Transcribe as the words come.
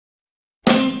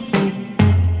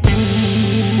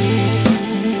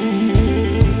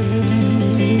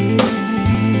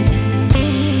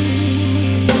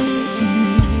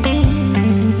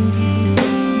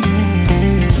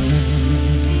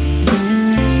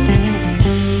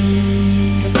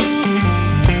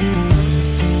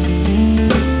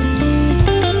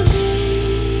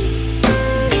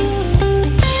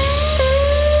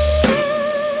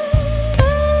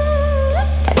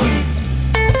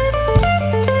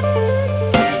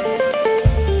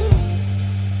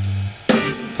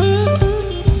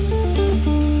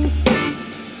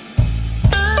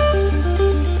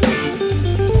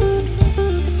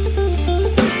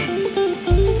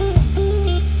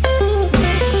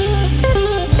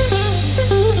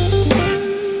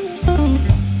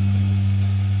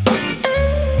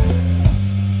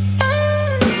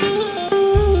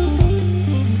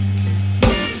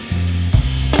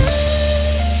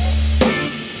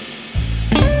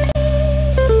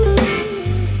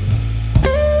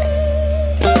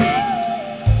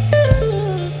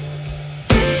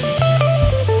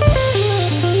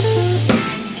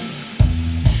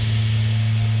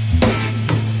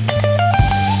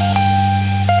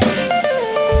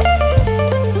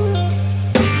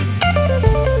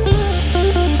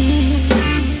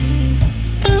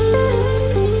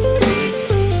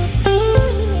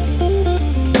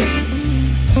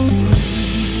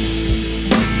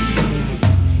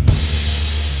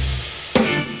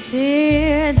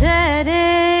Dear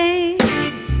Daddy,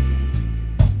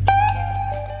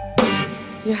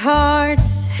 your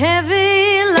heart's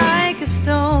heavy like a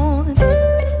stone.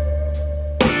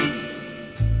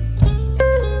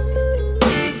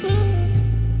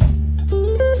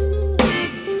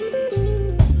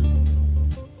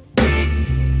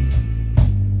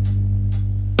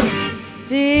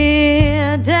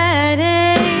 Dear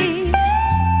Daddy,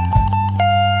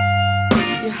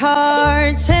 your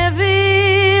heart's heavy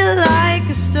like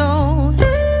a stone.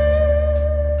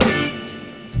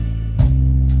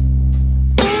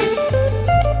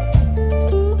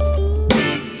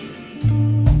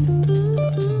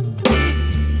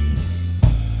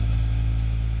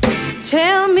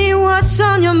 Tell me what's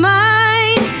on your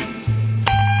mind,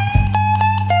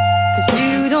 'cause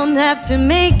you don't have to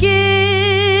make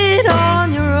it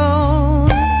on your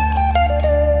own.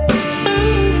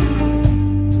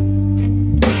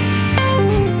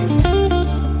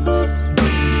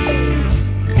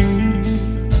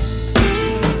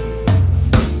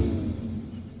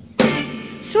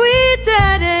 Sweet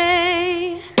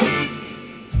Daddy,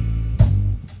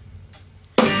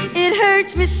 it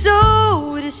hurts me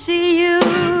so to see you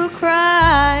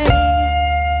cry.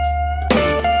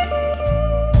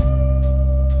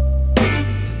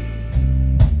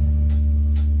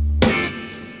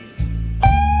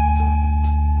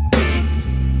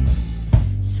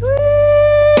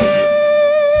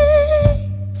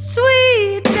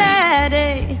 Sweet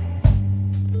Daddy,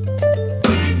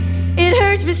 it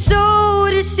hurts me so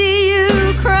to see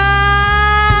you cry.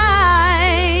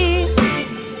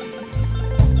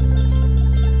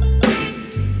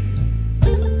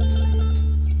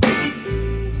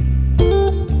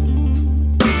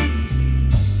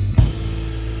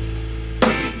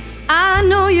 I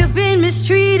know you've been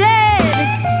mistreated,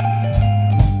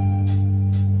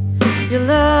 your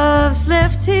love's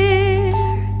left here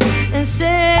and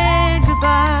said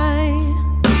goodbye.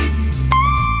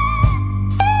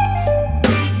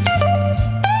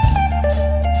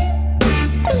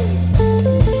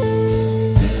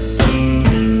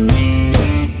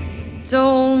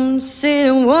 Don't sit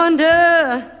and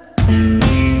wonder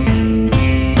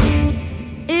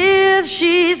if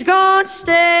she's gonna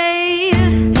stay.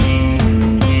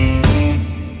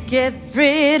 Get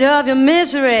rid of your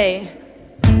misery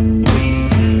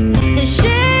and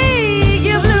shake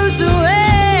your blues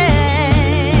away.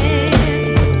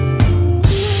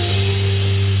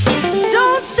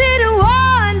 Don't sit and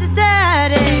wonder,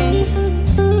 Daddy,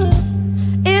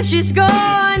 if she's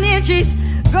gone, if she's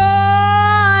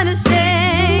gonna stay.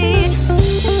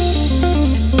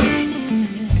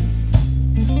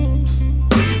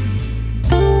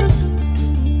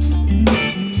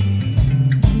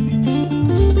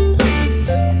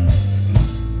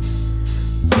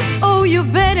 Oh, you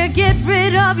better get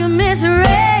rid of your misery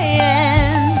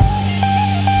and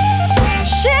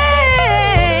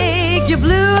shake your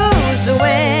blues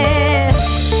away.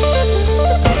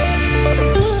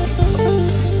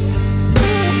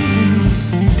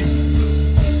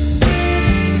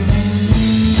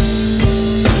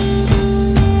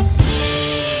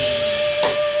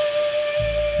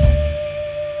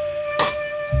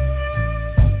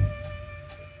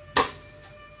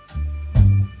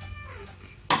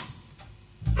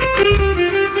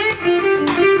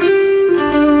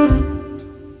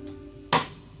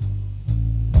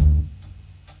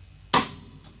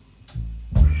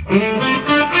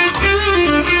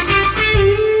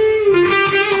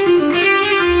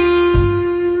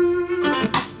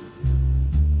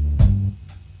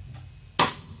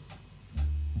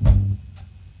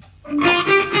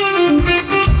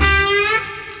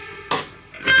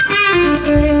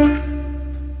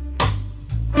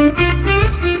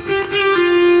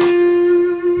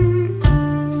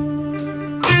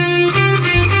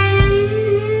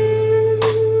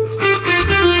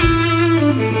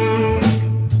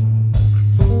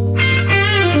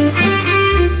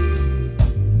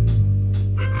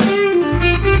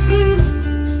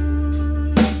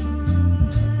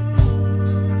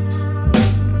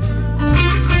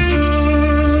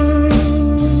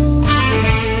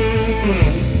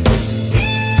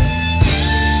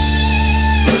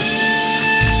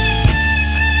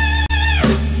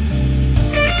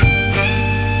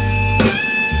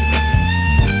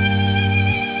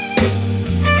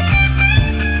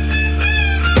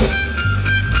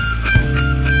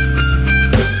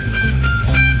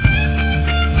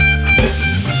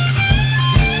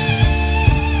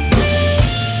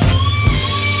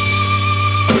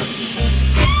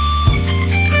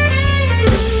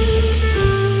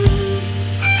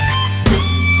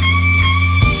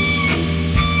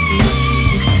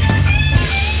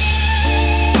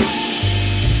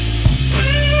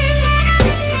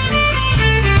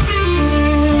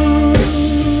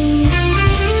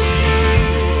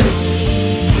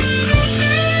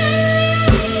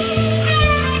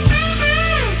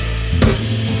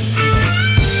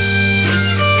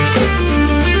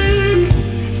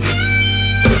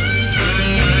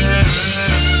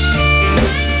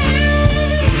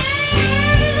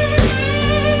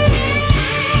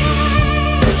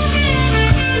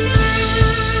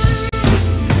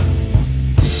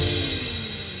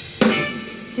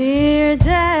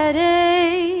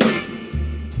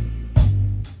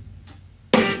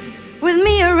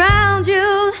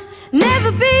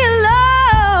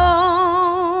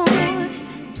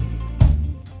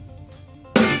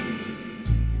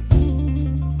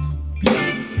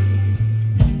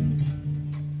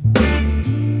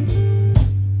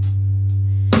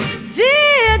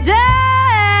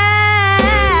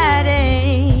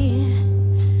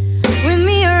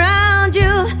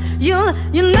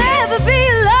 you'll never be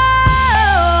alone.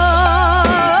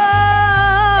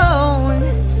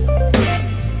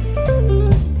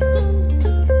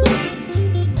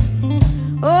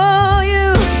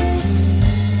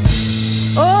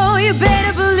 Oh, you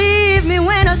better believe me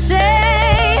when I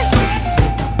say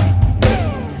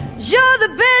you're the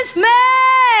best man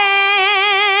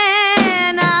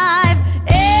I've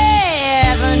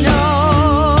ever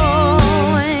known.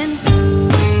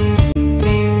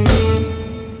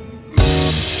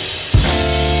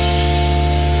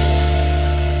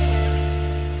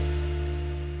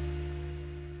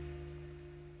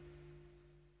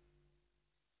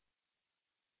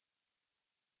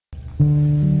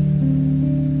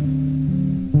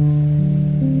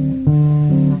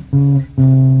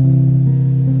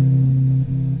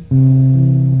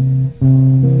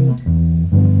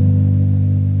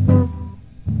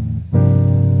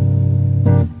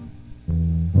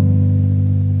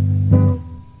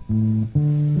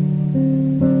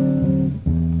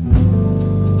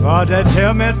 Oh, they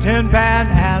tell me Tin Pan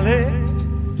Alley,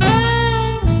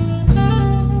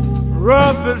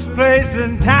 roughest place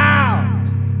in town.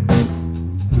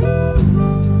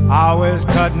 Always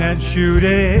cutting and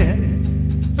shooting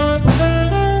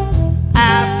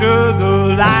after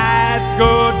the lights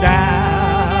go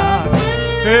down.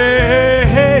 Hey,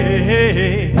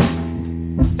 hey, hey.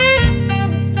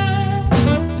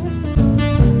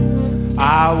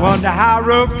 I wonder how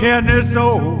rough can this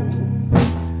old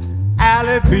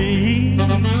alley be?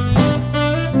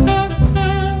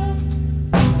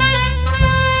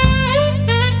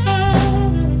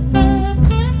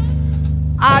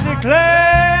 I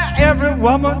declare every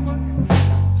woman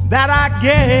that I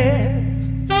get,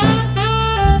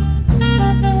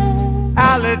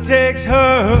 alley takes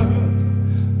her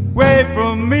away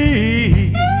from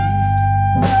me.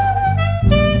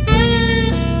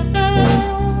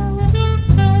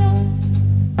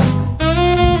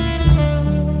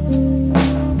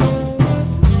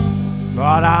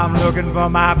 But I'm looking for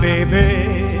my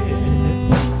baby.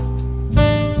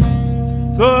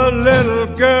 The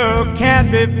little girl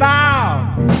can't be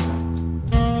found.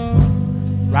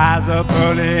 Rise up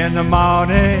early in the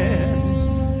morning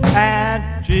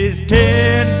and she's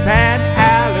Tin Pan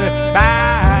Alley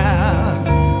bound.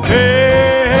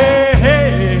 Hey,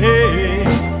 hey,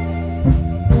 hey.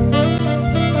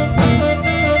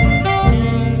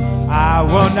 I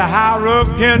wonder how rough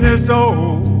can this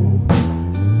old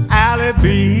alley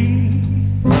be?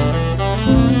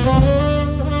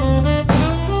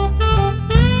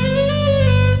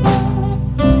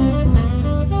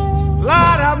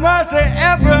 Lord have mercy,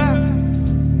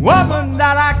 every woman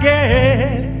that I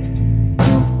get,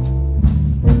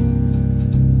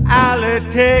 alley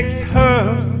takes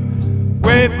her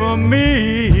away from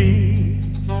me.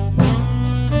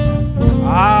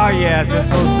 Oh yes, it's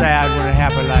so sad when it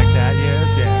happens like that.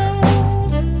 Yes, yeah.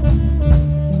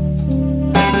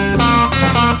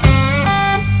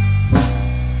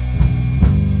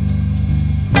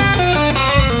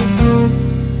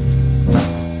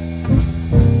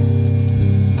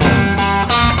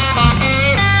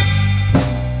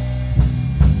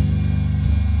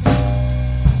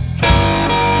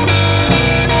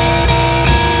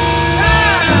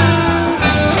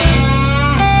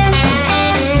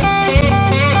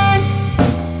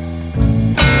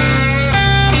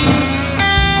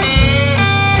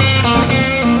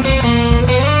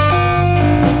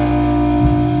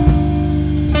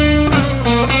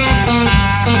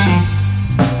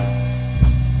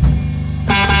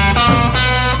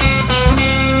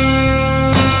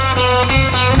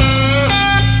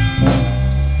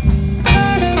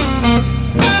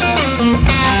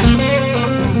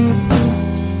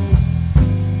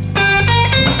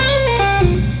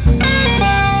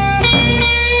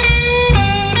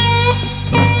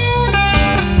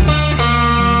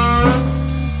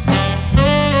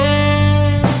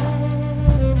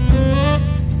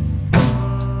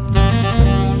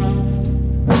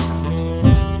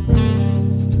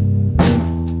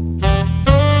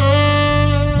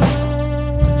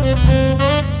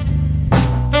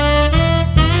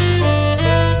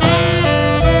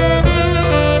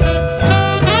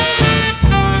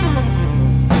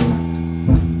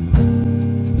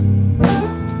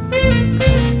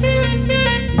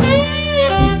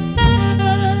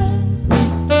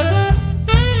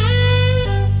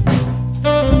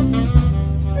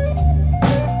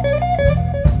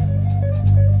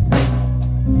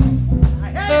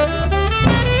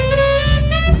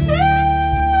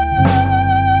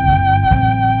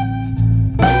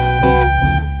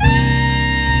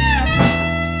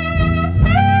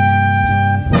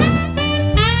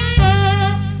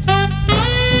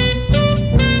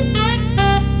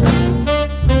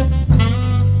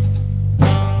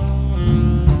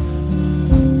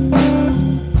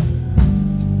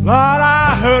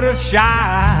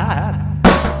 shot.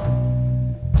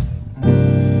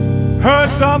 Heard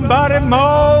somebody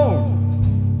moan.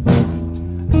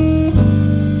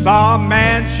 Saw a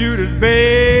man shoot his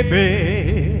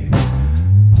baby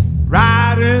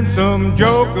right in some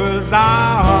joker's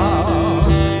arms.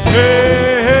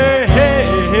 Hey, hey, hey,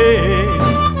 hey.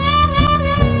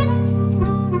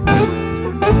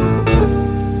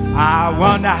 I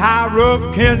wonder how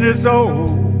rough can this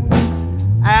old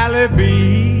alley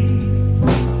be?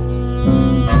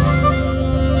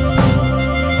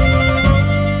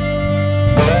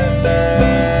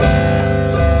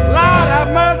 Lord have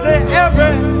mercy,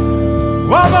 every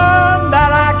woman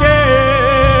that I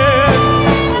get,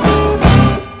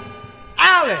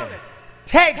 alley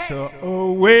takes her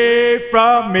away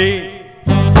from me.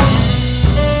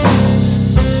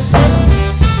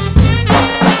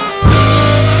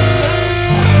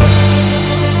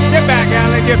 Get back,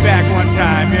 Allie, get back one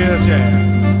time, yes,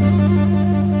 yeah.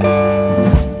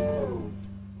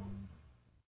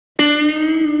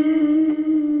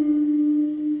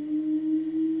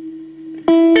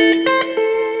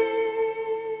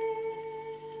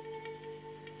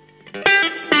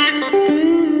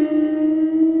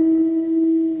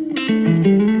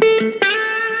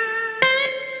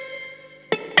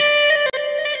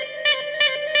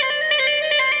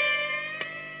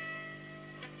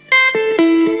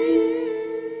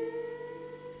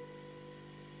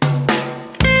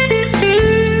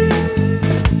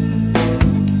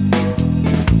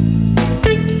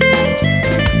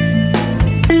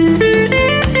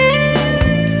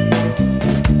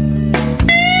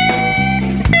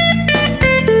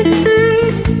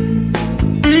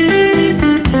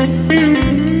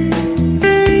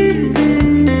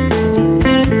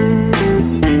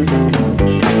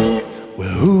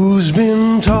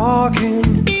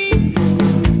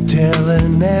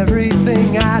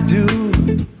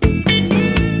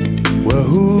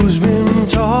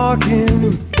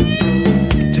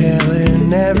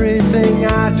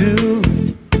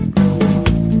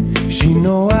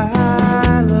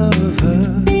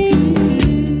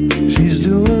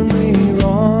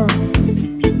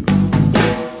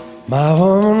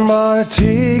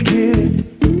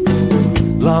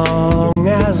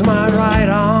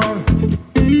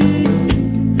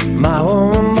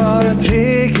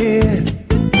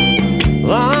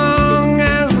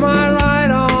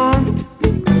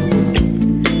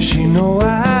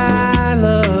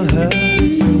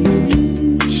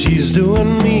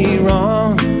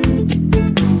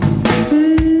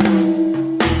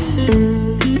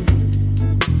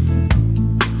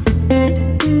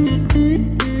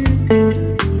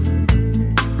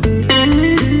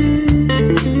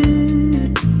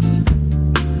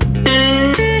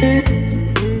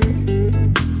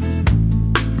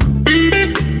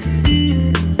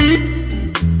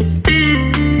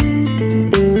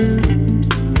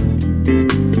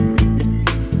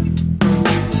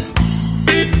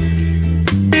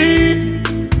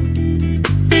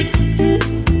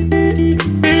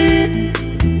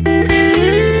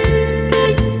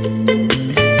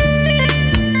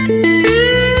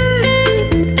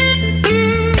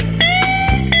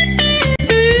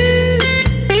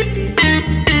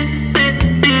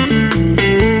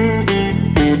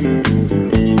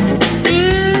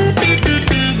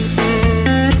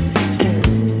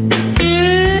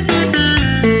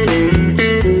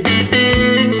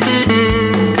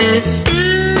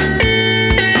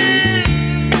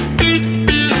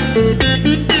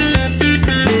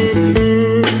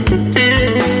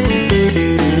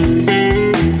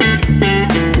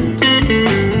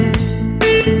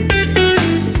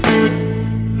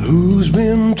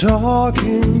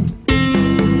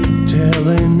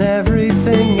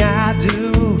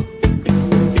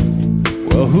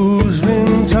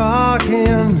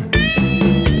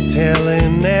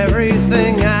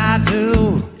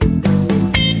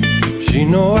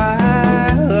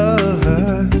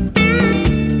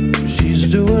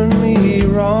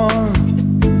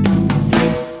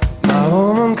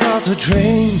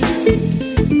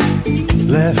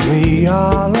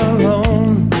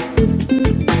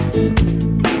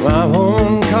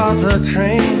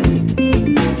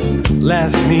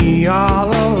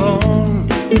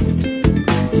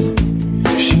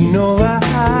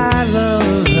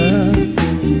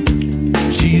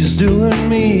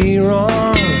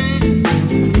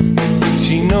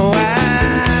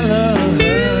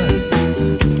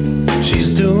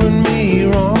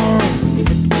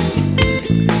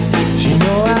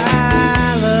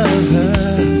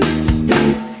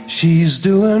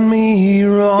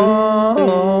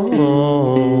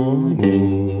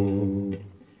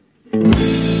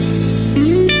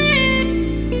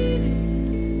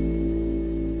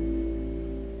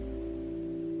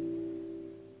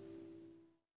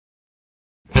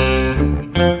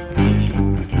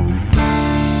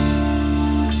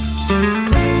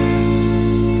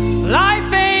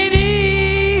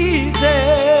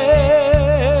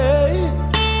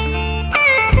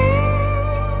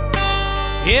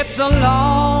 It's a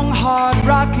long, hard,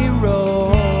 rocky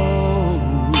road.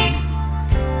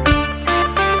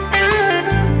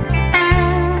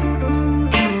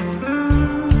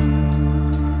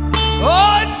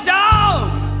 Oh, it's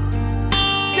dog,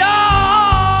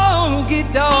 doggy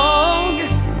dog,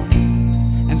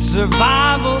 and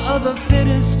survival of the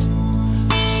fittest,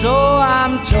 so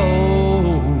I'm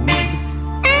told.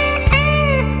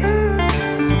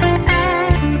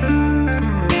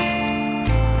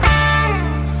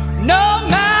 No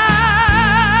matter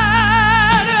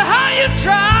how you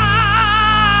try,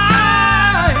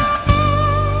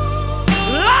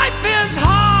 life is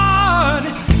hard,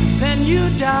 then you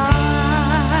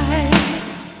die.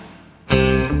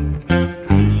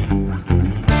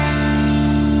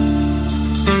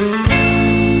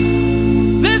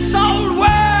 This old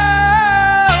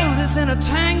world is in a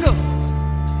tangle.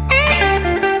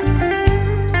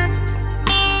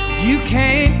 You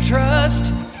can't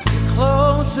trust your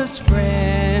closest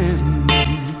friend.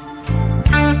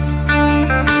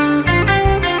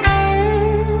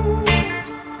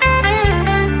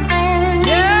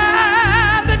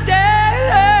 Yeah, the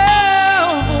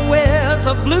devil wears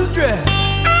a blue dress.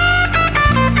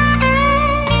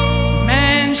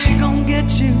 Man, she gon' get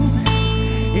you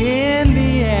in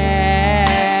the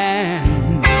end.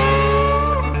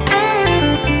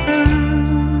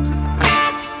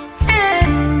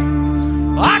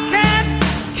 I can't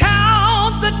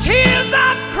count the tears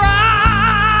I've cried.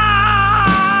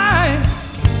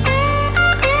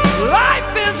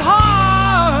 Life is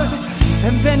hard,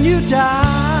 and then you die.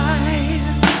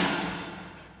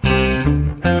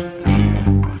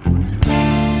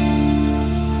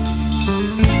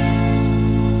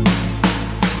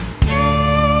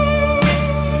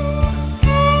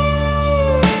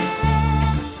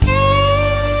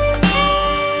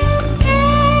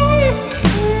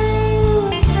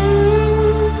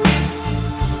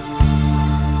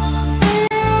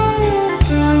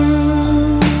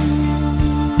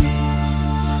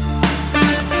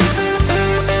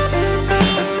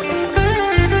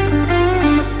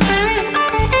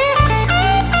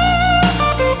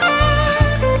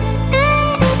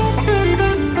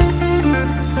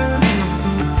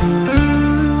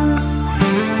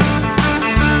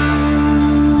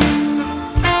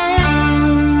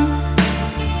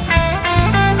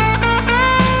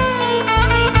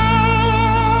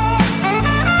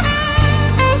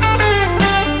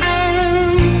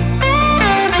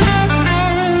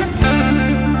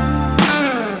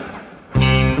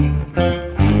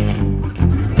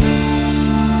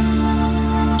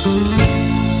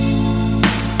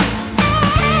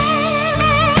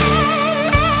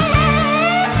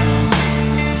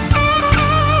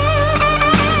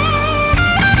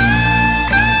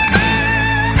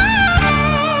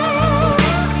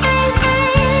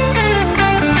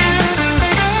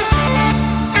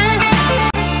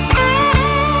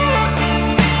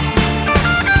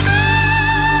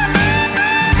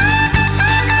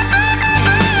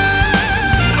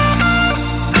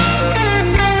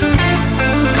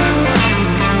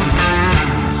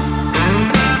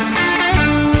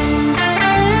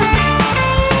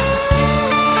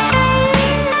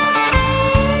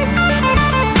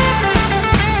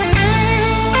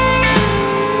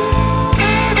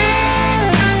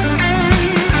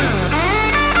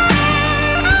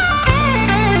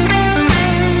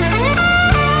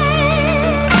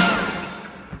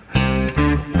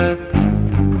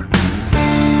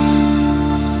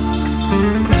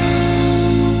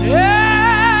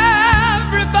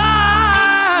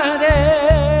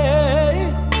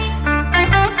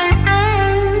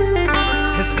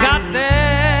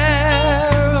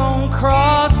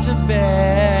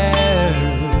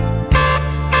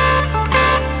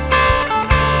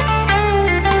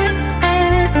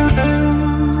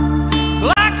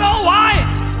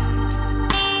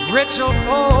 Rich or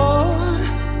poor,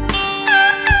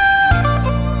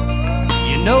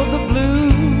 you know the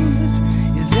blues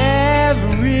is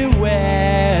everywhere.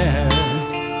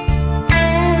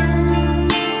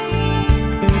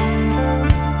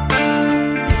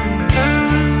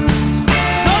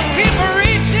 So keep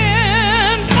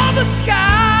reaching for the sky.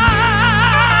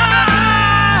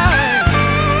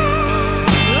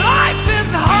 Life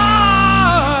is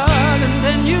hard, and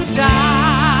then you die.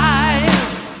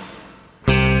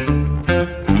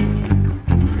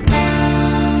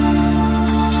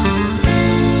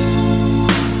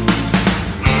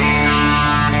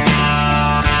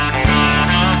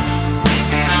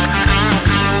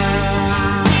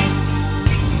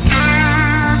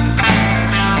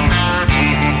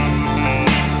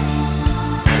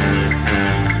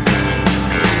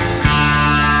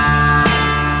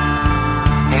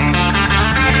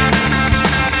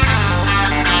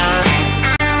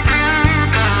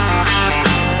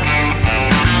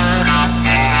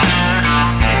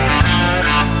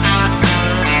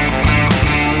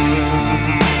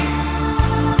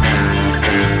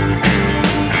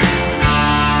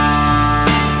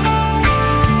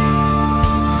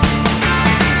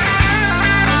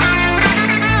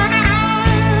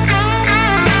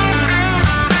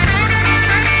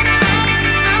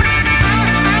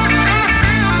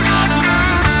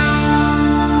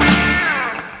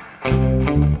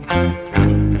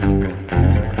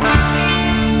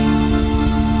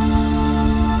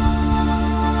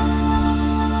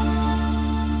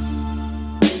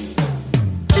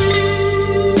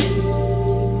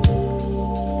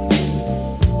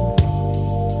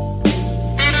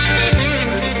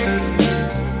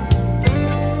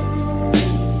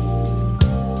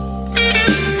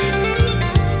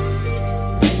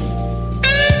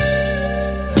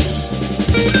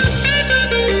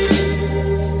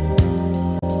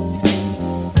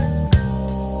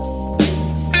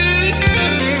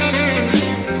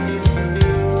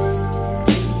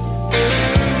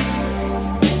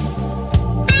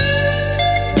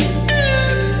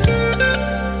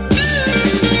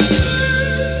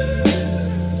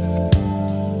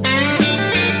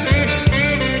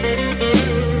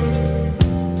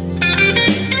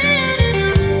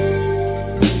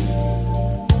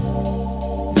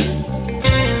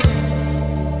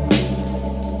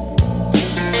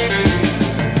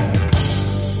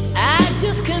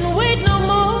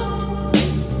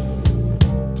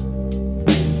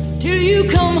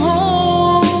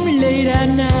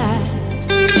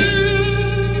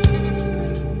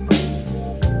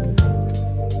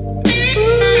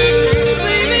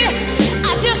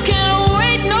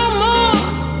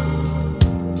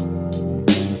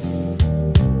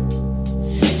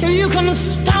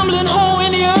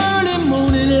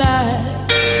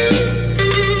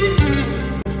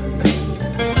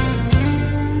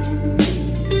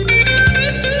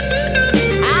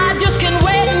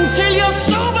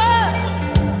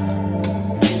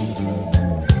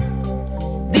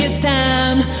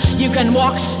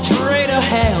 afraid of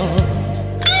hell.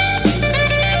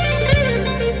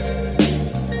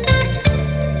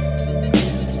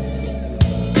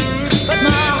 But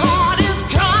my heart is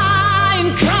crying,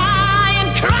 crying,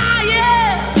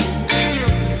 crying.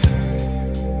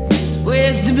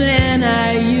 Where's the man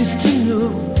I used to know?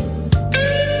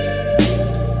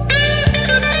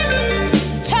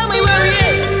 Tell me where he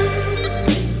is.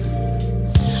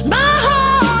 My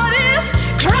heart is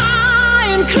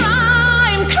crying,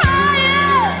 crying, crying.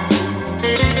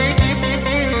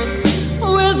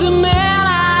 Where's the man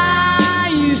I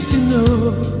used to know?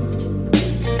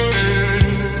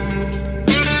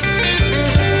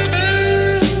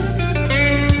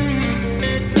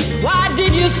 Why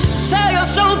did you sell your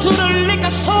soul to the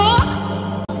liquor store?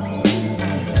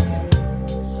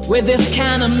 With this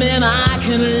kind of man I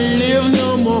can live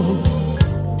no more.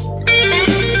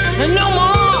 And no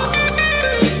more,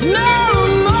 no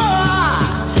more,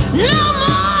 no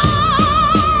more.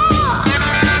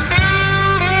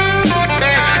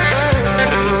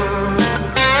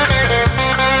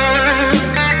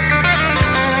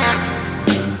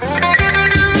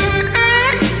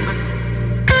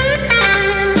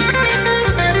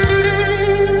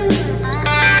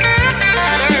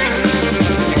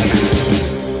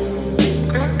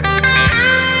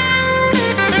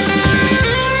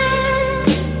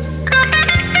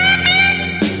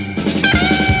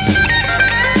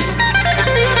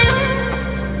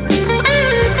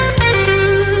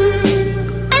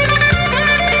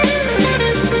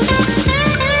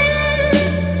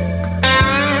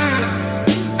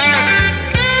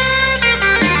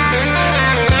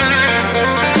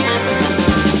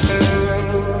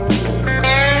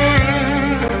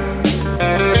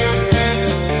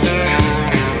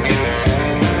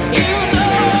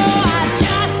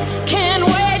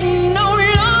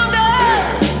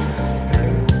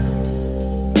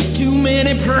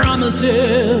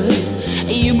 Promises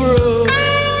you broke.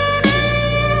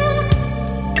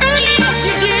 Yes,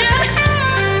 you did.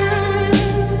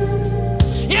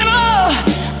 You know,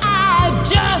 I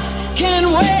just can't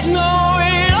wait no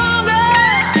longer.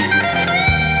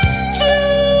 Too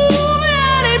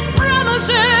many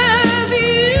promises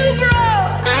you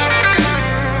broke.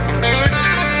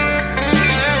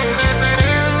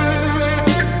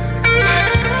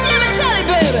 Let me tell you,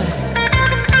 baby.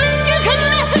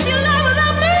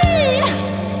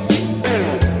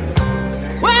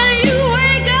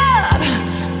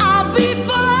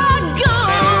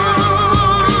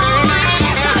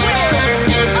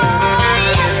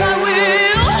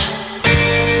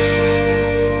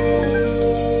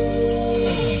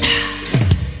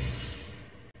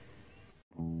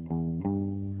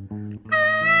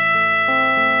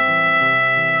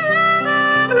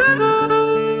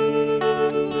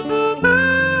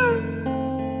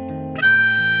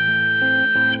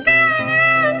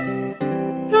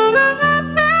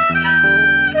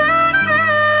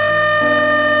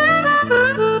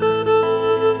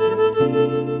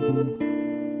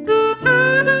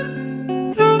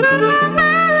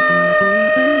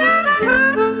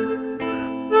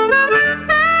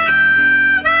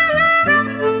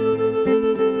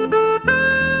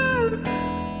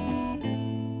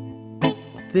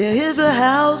 There is a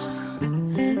house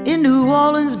in New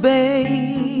Orleans,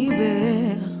 baby,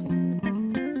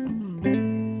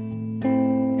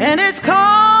 and it's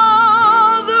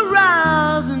called the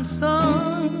Rising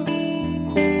Sun.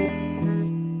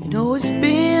 You know, it's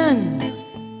been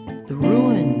the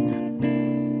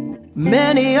ruin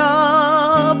many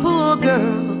a poor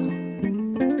girl.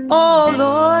 Oh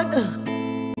Lord,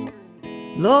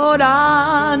 Lord,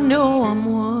 I know I'm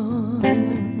one.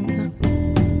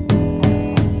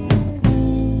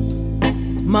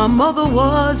 My mother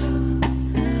was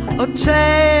a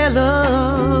tailor.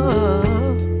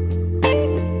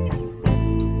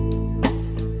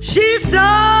 She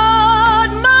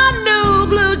sewed my new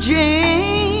blue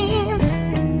jeans.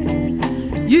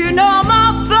 You know,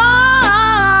 my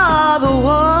father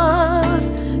was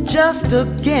just a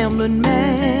gambling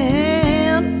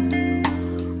man,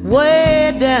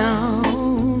 way down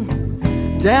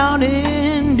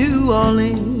in New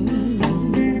Orleans.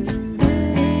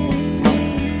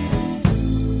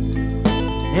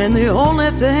 And the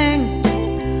only thing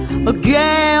a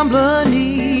gambler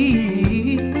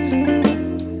needs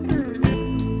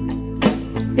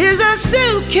is a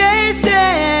suitcase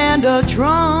and a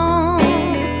trunk.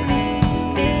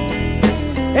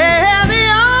 And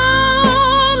the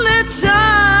only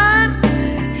time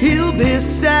he'll be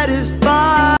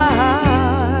satisfied,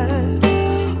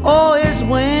 oh, is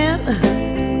when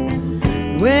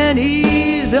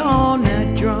he's on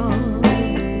that drum.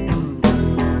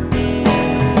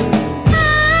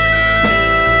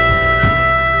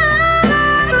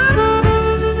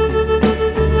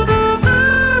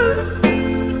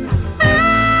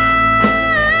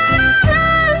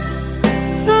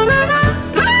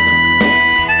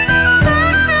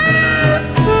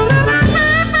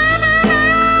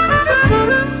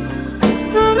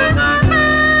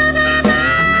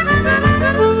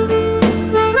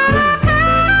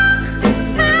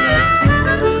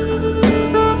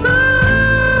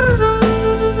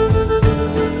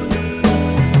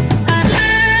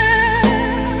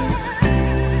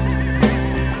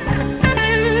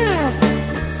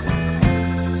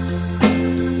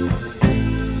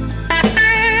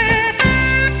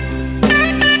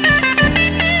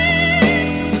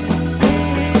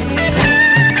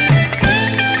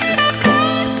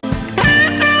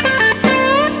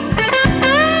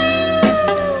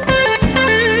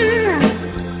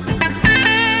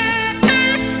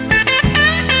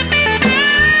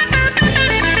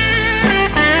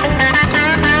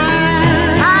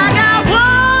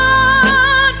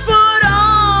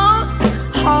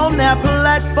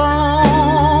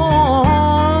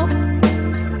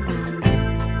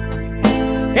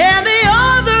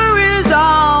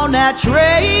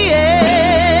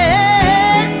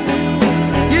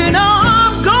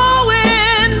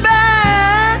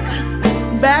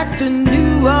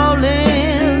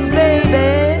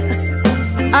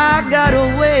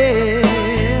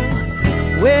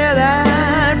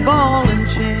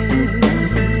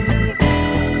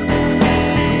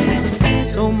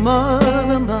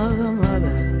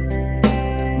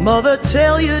 Mother,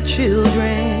 tell your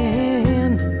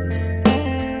children,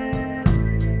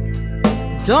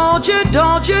 don't you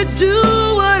do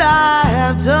what I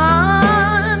have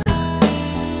done.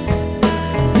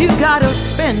 You gotta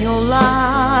spend your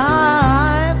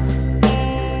life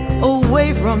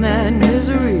away from that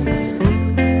misery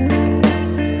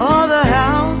of the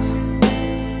house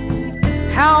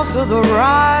of the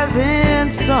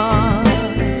rising sun.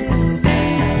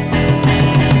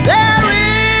 There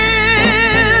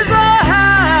is a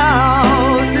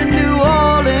house in New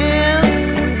Orleans,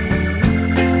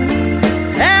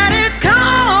 and it's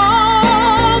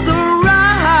called the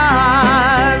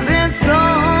Rising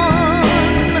Sun.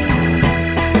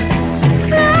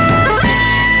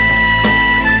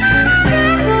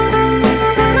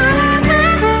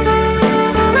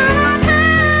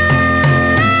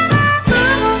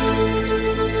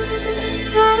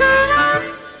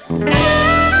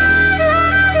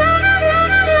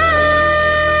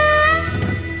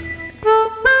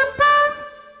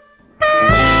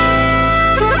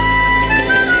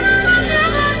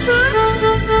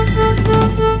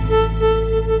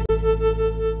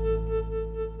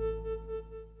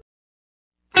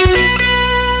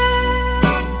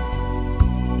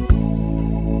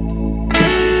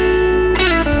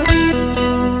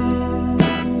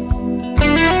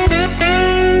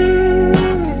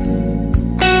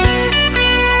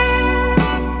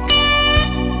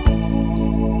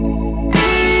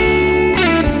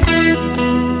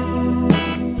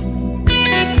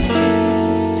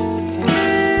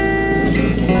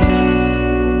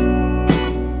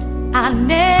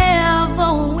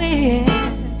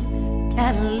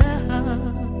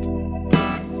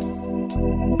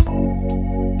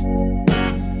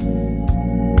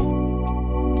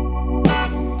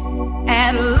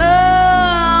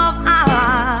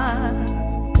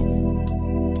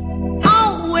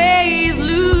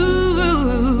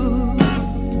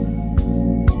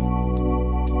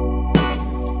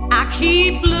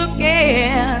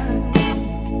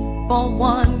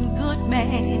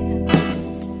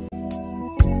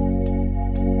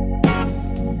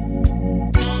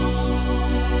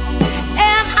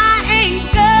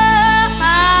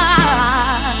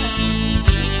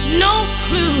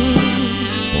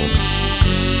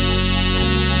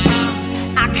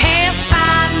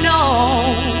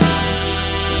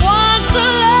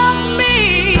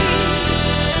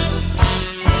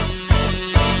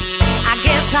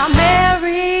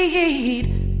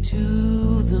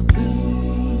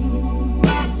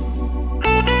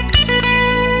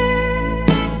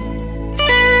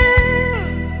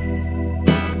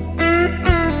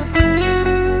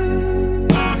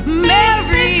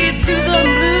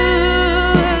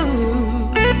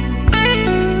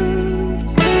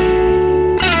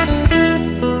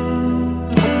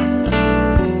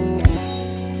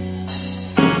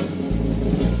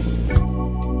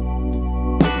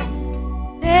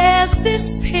 This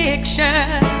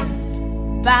picture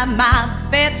by my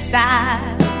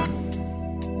bedside,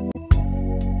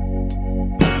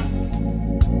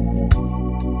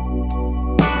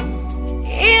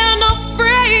 in a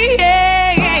frame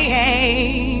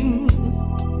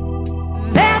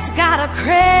that's got a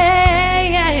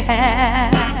crack.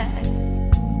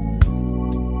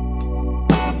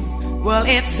 Well,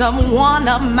 it's one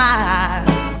of my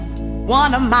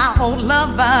old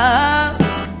lovers.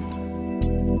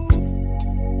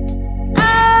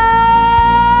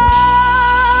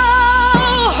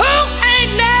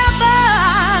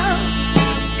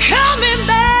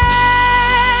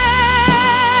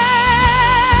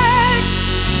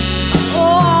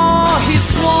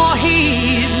 Swore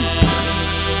he'd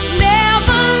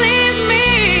never leave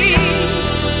me,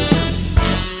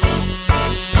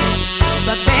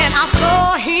 but then I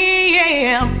saw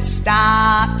him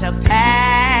start to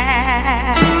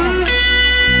pack.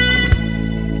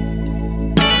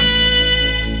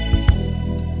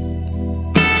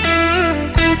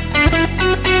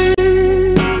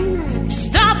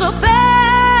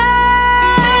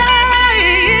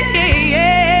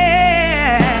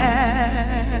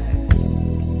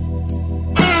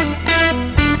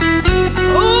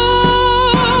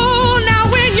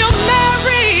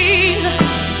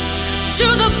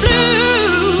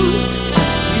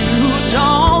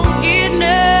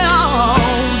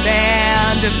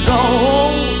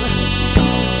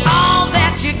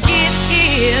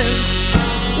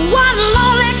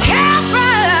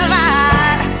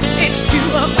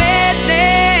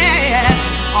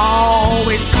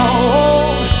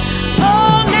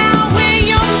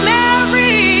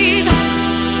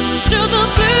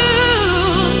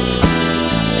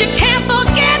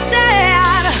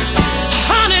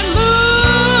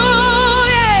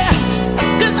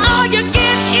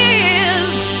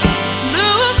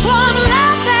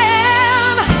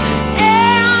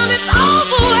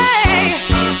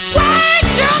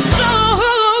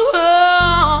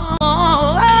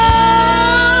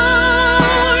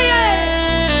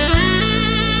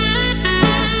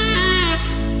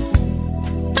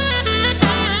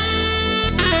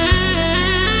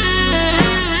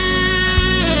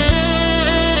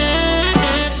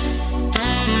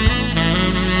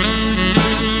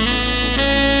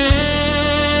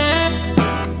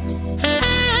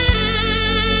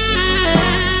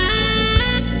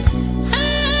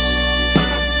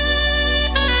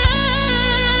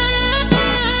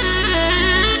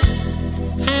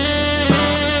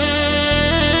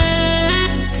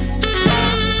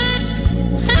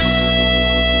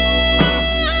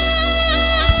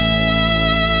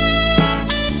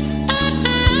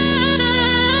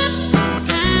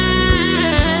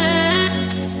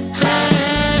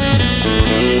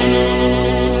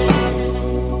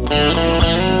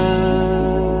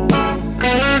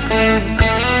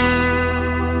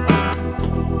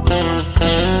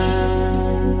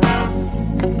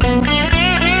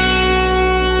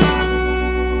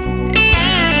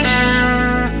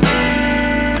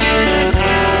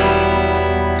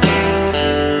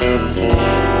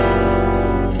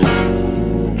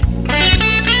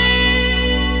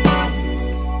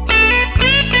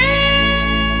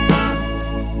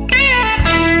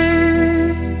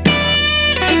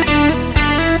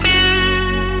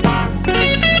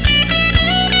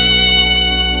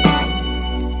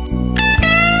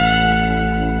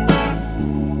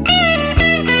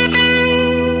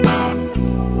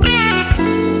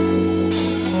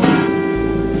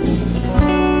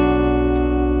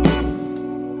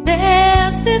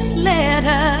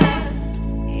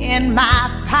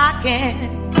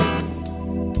 crying.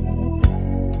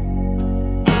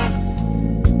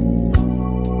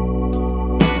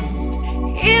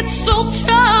 It's so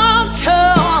torn,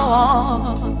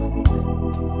 torn,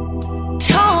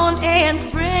 torn and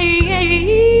frayed.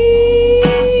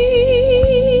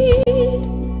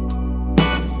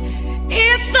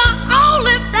 It's the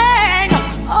only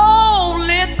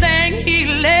thing he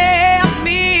left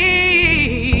me.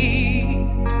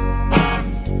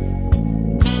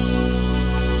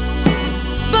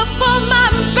 Before my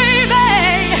baby,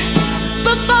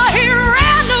 before he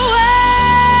ran away,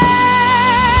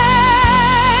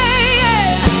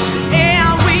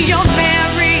 and we are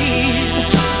married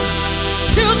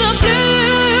to the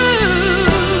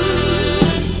blues.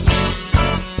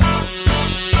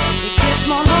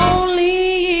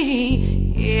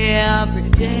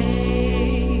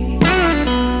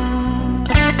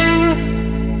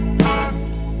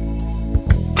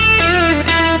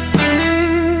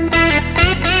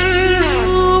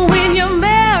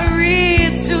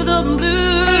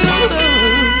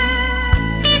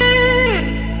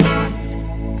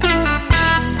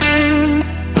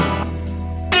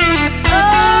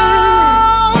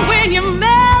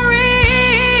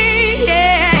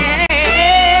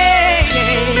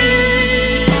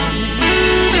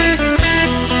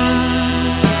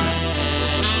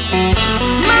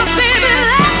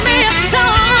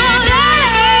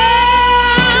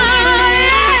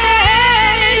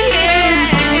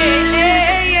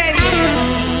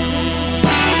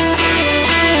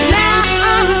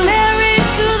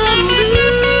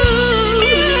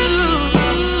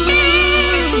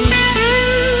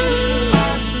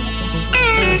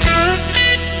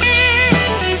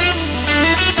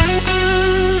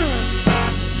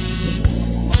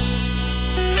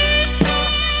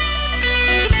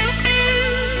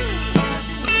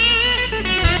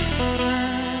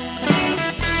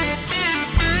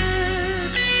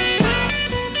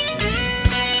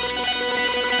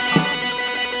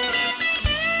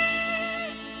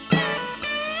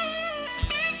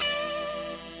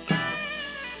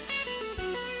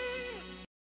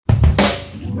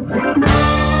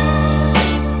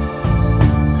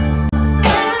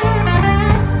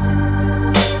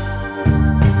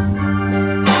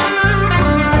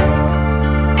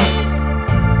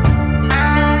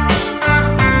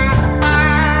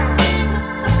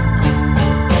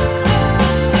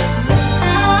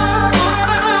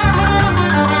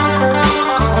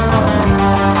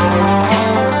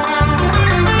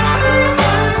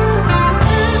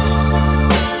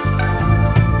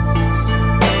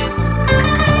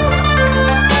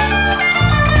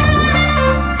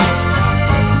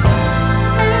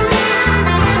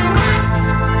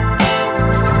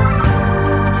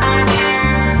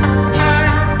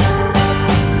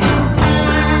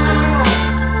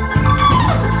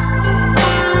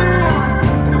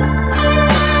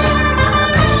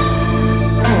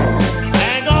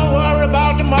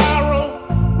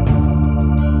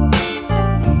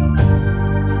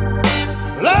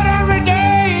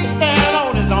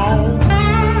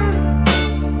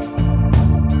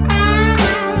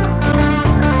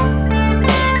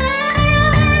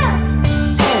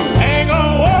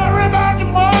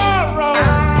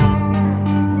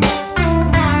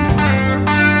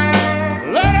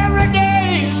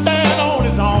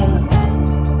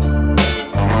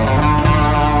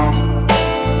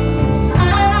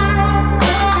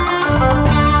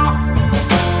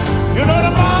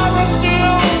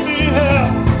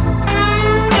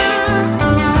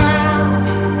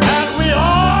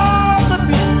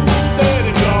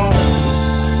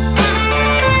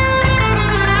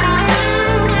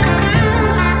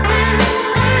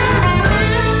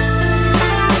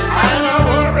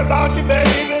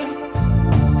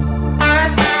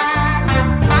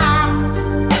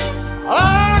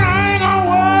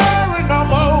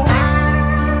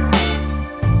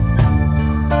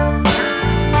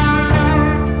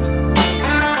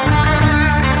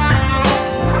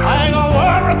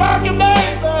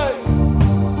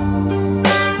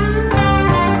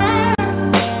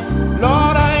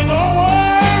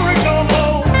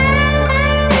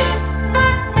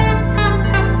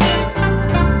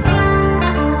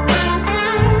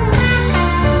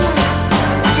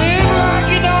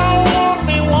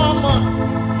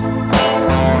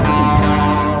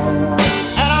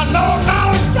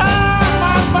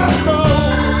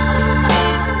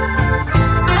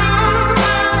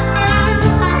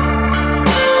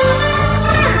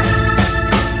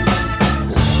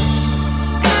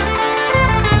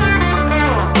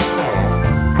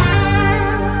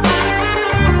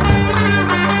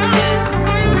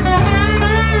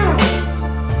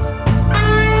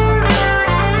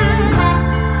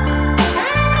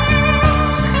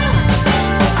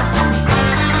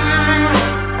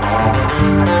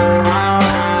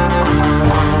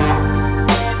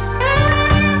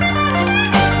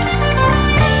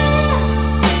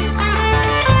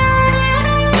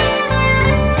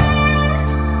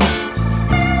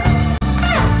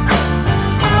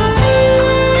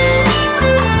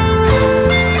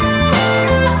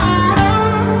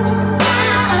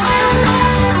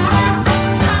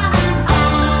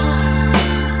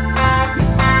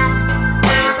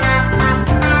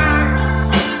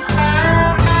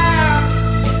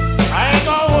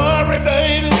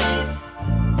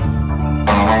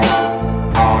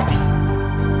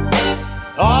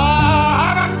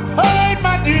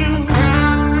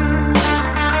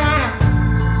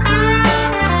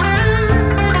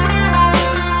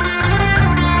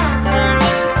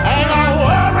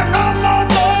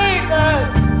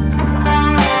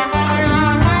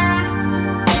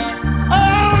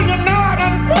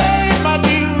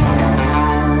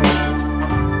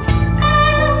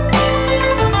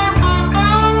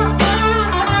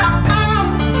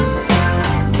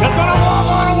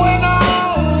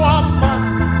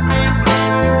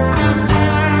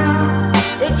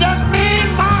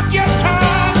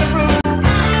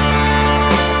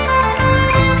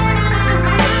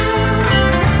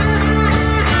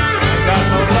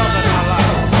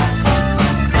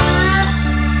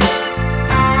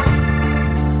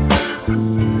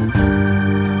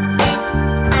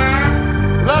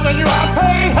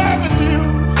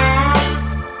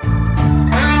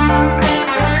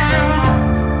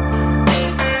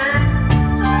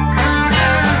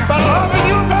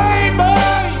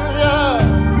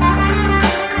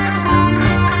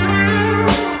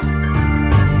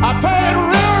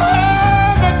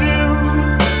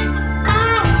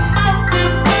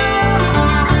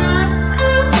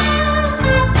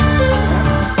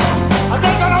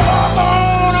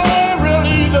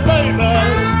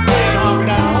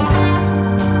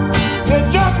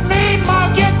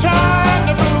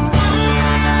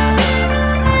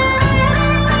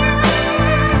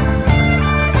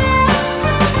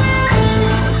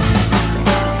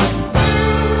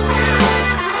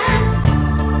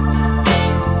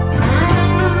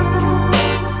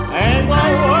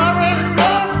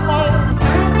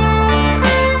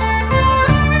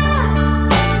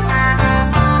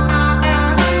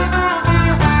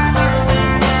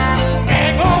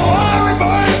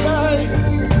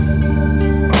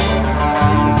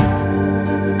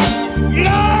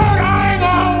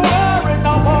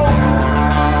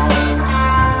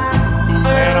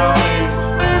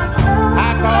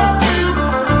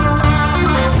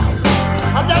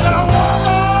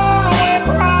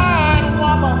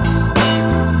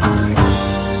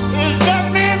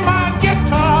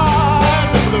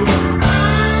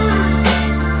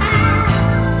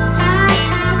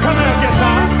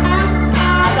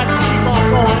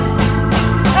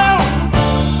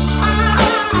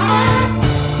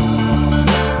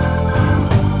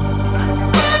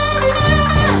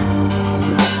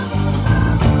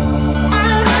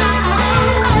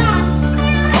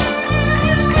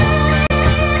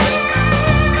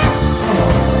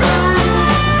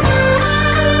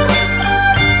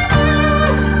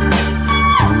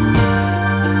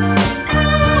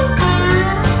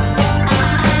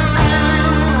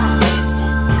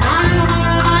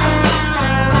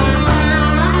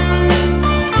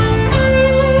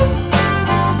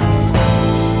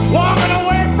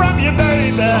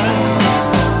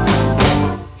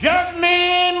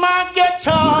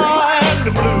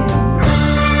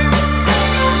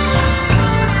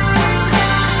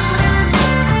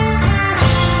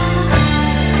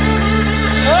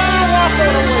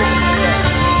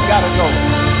 gotta go.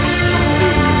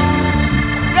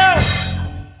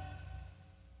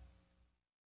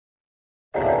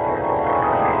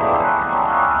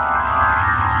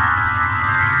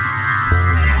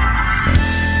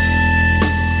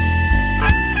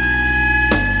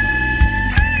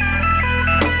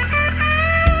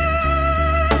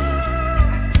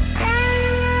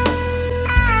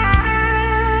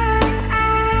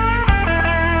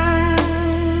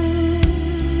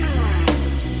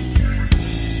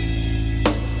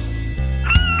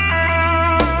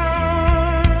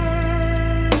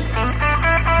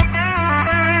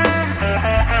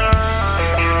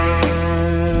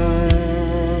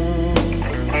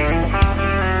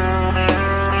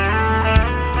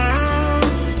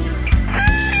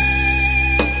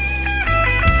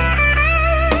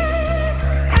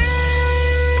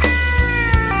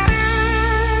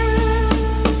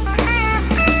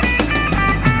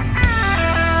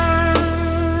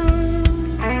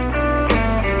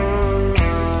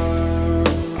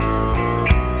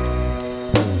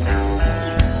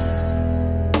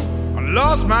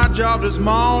 Job this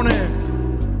morning.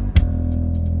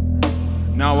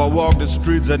 Now I walk the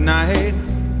streets at night.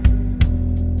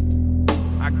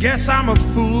 I guess I'm a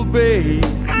fool, babe, to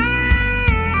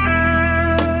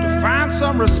find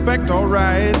some respect or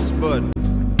rights, but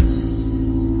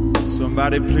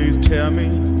somebody please tell me,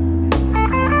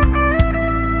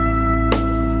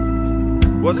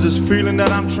 what's this feeling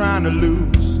that I'm trying to lose?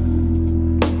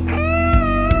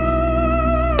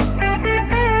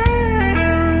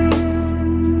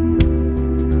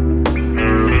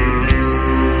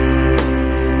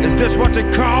 Is this what they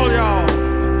call y'all?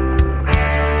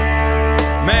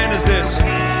 Man, is this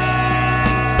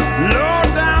low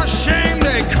down shame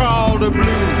they call the blues?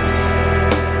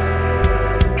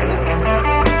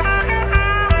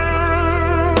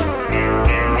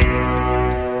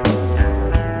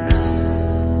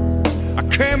 I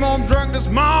came home drunk this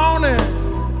morning.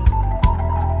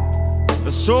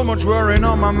 There's so much worrying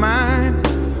on my mind.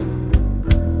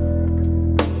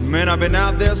 Man, I've been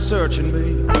out there searching,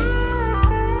 babe,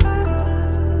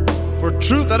 for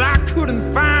truth that I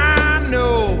couldn't find.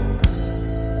 No,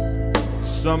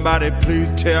 somebody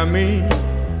please tell me,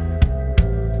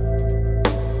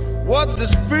 what's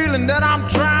this feeling that I'm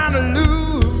trying to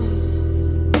lose?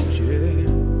 Yeah.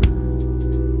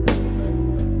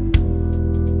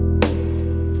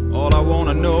 All I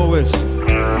wanna know is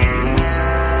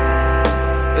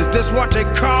this what they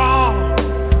call?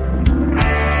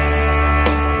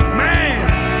 Man,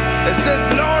 is this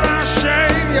low down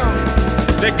shame, y'all?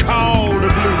 They call the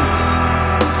blues.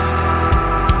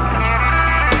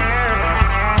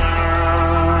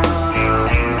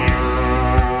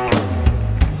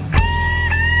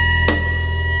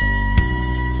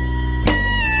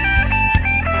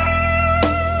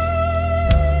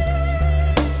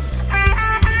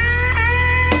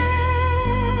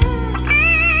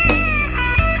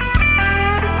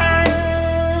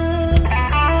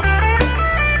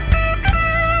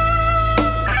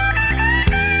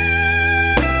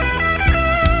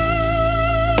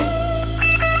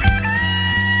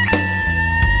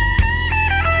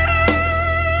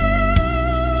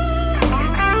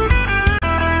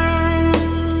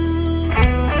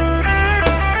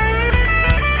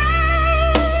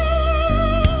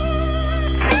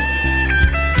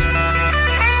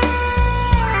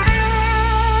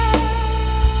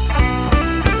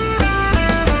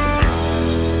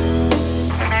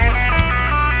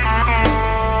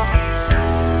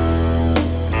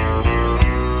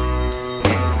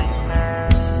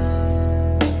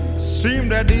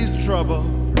 These trouble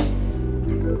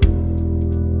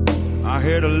are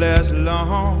here to last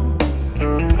long.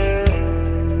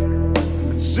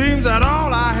 It seems that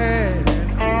all I had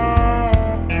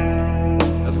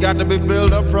has got to be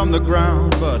built up from the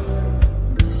ground. But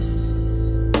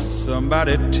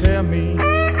somebody tell me,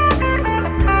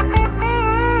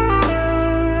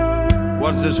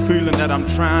 what's this feeling that I'm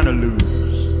trying to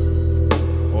lose?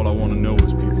 All I want to know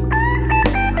is, people,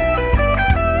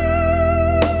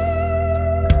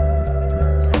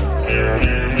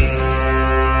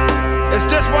 is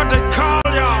this what they call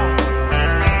y'all?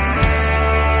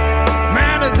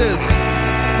 Man, is this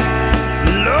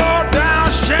low down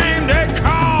shame they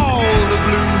call the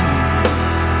blues?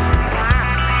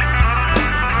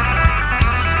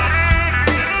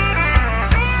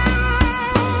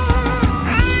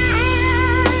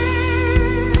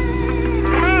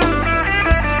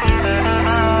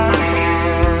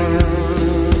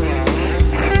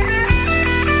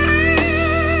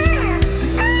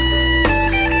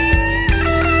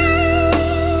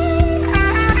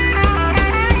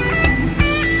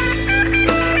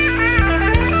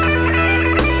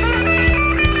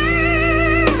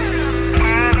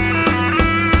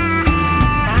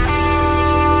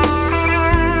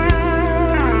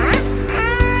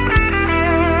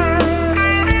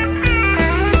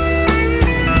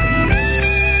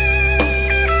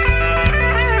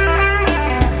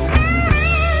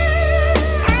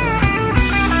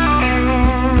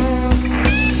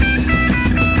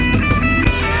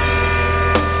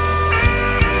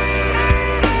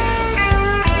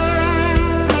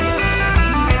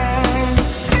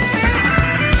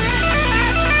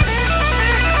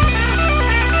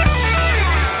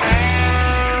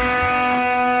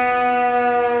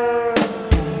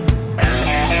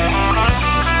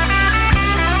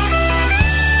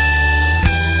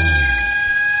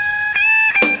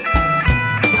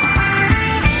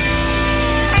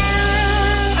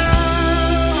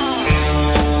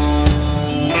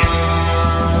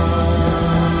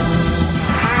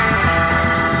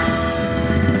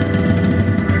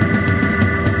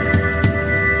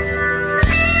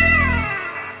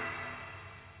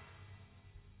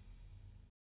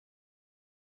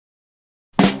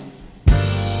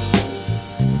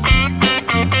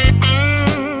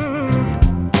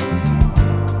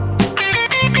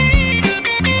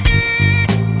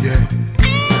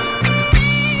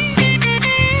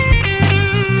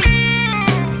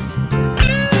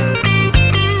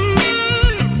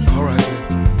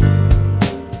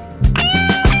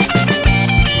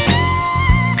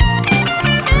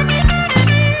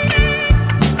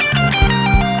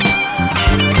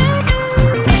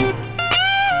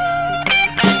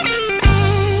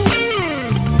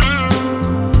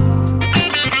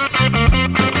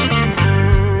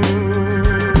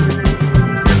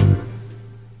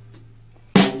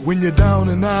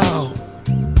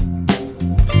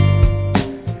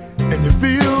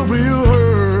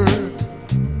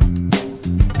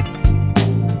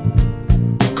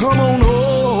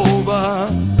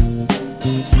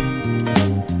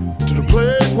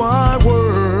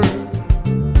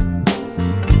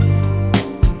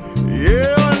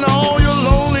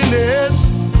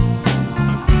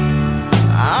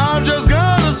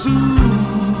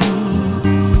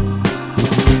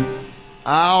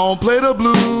 I'll play the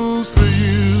blues for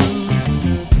you.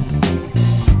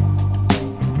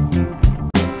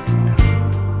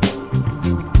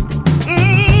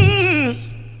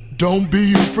 Don't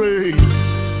be afraid.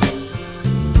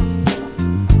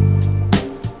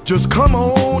 Just come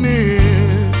on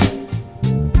in.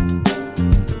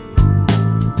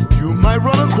 You might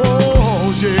run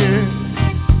across, yeah,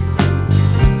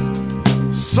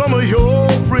 some of your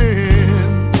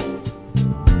friends,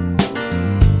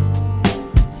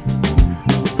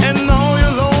 and all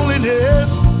your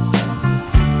loneliness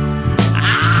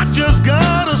I just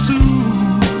gotta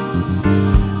soothe,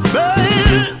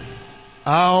 baby.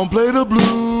 I'll play the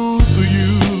blues for you.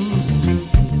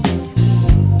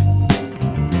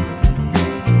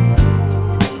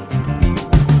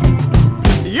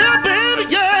 Yeah, baby,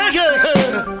 yeah, yeah.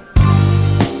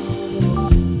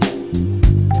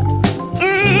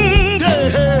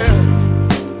 Yeah.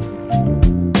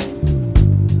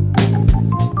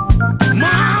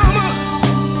 Mama.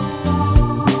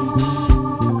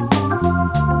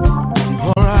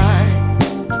 All right.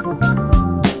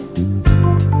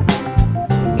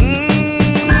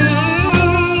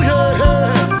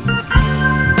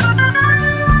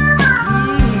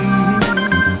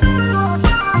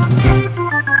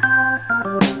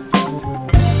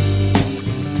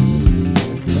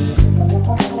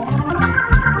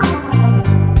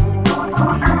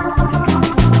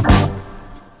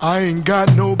 I ain't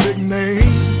got no big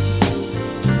name.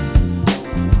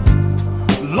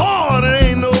 Lord, it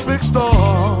ain't no big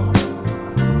star.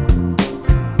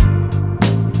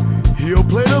 He'll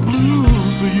play the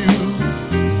blues for you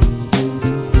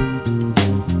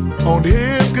on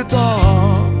his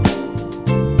guitar.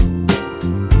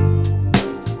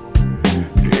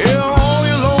 Yeah, all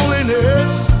your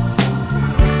loneliness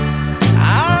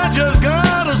I just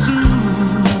gotta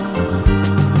soothe.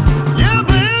 Yeah,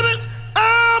 baby,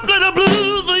 I'll play the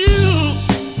blues for you.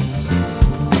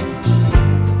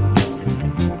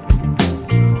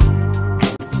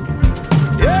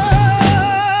 Yeah.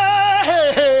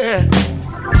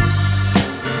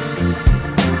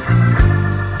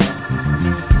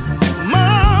 Ma,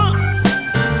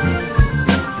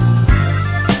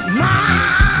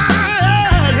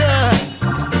 yeah.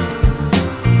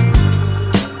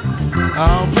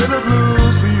 I'll play the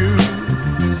blues for you.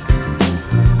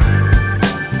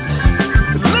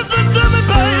 Listen to me,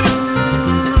 baby.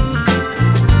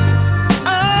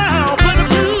 I'll play the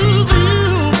blues for you.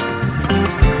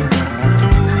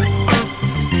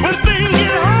 When things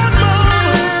get hard,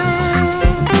 mama,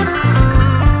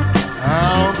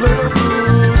 I'll play the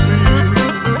blues for you.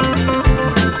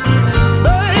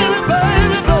 Baby,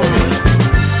 baby, baby.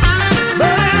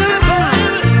 Baby,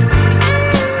 baby.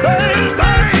 Baby,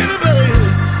 baby, baby.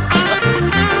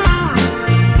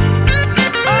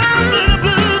 I'll play the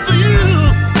blues for you.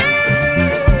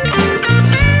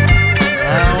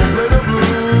 I'll play the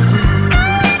blues for you.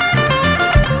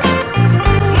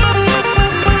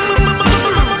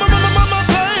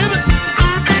 Baby,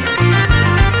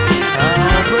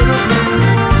 I'll play the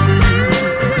blues for you.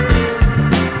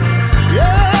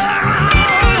 Yeah.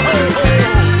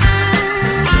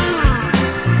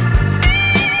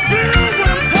 Feel what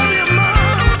I'm telling you,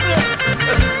 mama.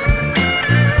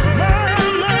 I'll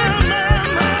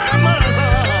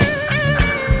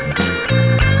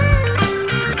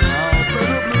play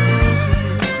the blues for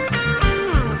you. I'll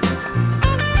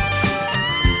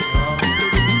play the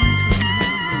blues for you.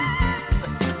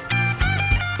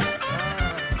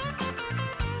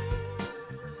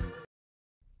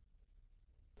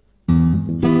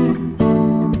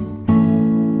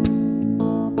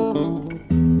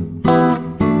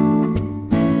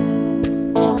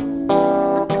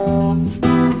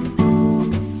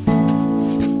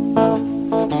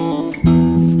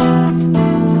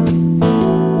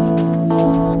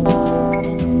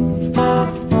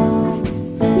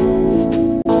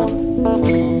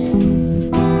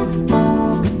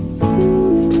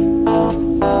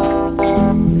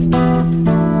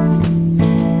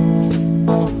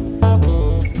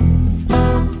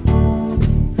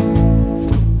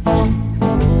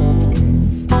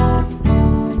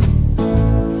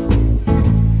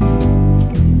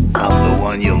 I'm the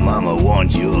one your mama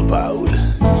warned you about.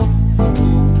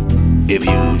 If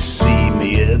you see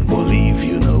me, it will leave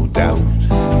you no doubt.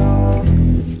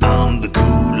 I'm the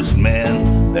coolest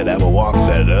man that ever walked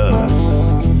that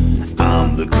earth.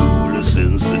 I'm the coolest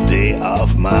since the day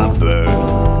of my birth.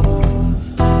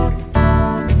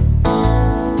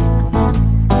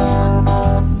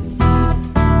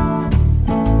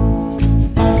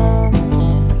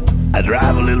 I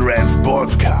drive a little red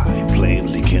sports car, you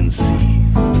plainly can see.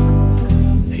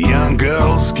 Young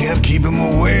girls can't keep him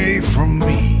away from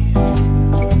me.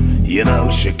 You know,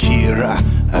 Shakira,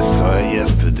 I saw her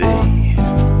yesterday.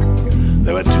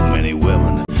 There were too many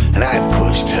women, and I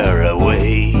pushed her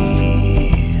away.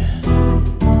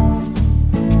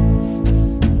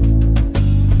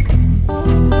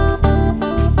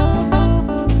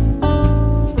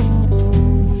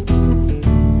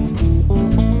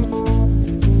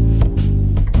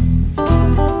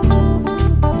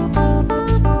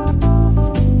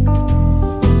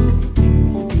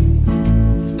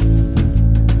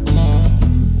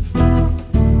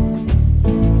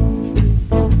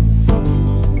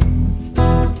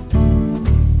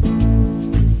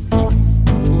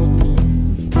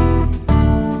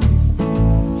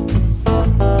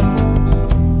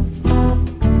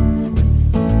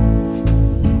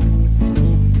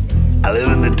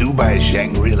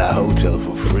 Shangri-La Hotel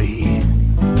for free.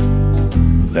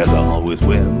 There's always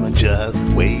women just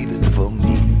waiting for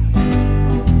me.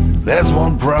 There's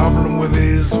one problem with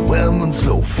these women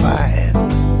so fine.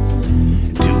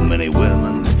 Too many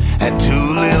women and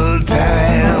too little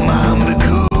time. I'm the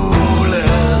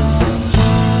coolest.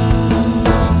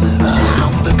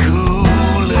 I'm the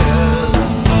coolest.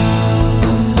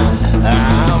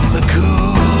 I'm the coolest.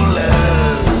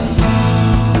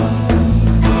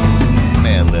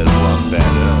 Man, that one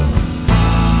better.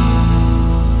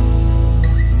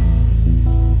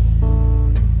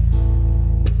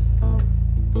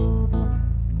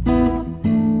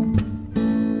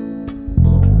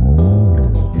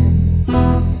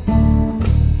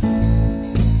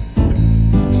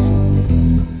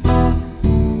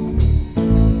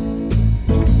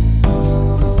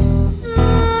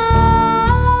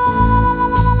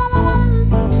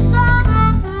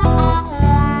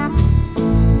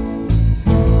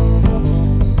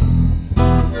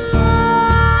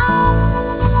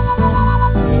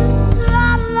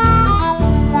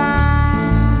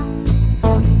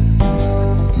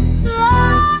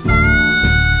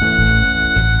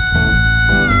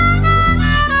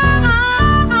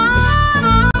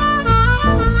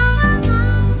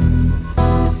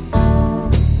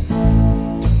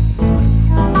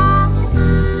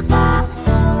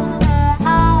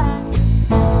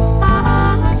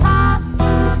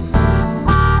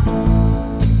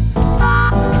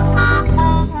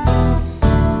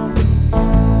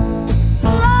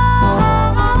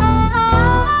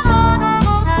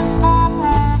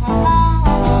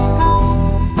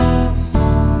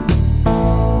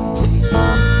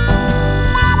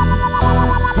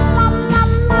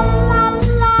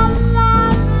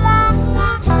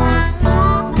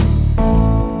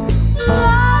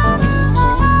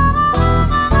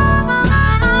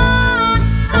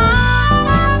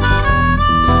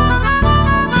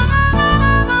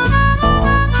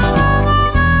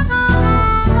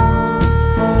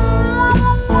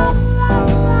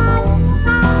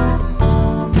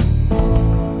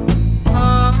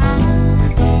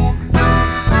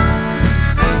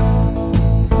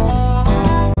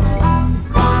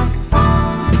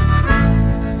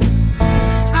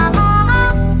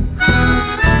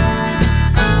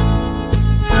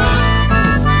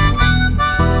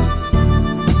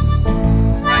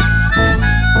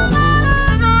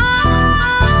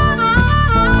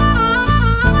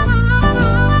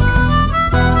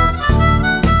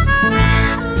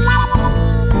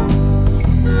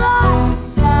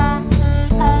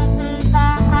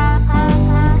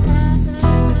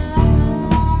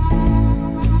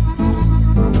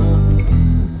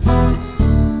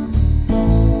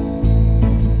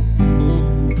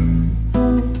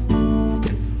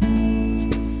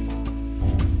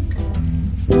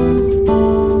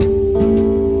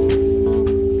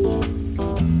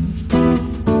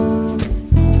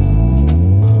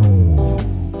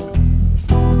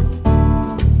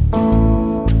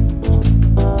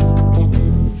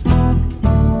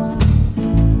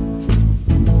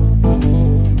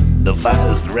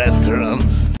 Finest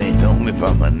restaurants, they know me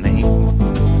by my name.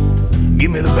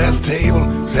 Give me the best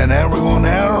table, send everyone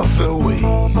else away.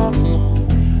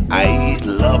 I eat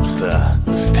lobster,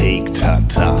 steak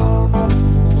tartare,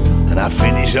 and I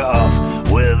finish off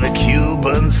with a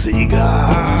Cuban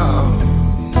cigar.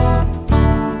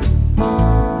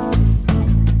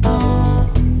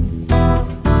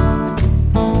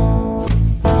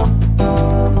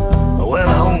 I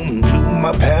went home to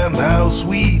my penthouse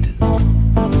suite.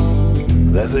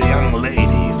 There's a young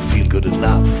lady who feel good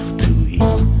enough to eat.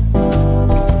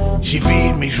 She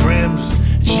feed me shrimps,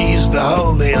 cheese the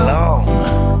whole day long.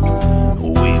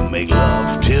 We make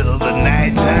love till the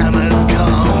nighttime has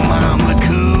come. I'm the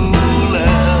coolest.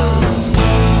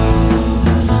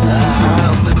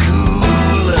 I'm the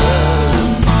coolest.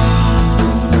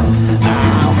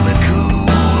 I'm the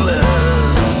coolest.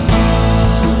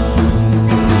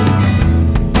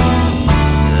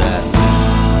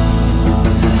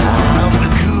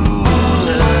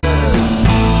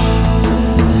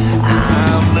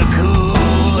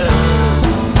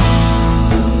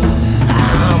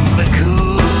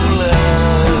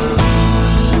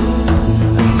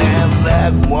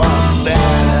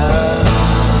 Montana.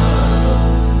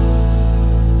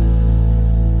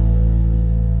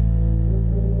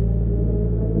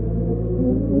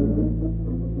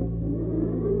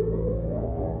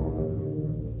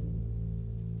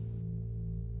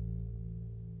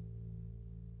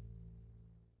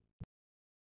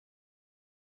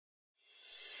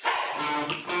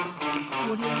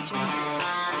 Audio Jungle.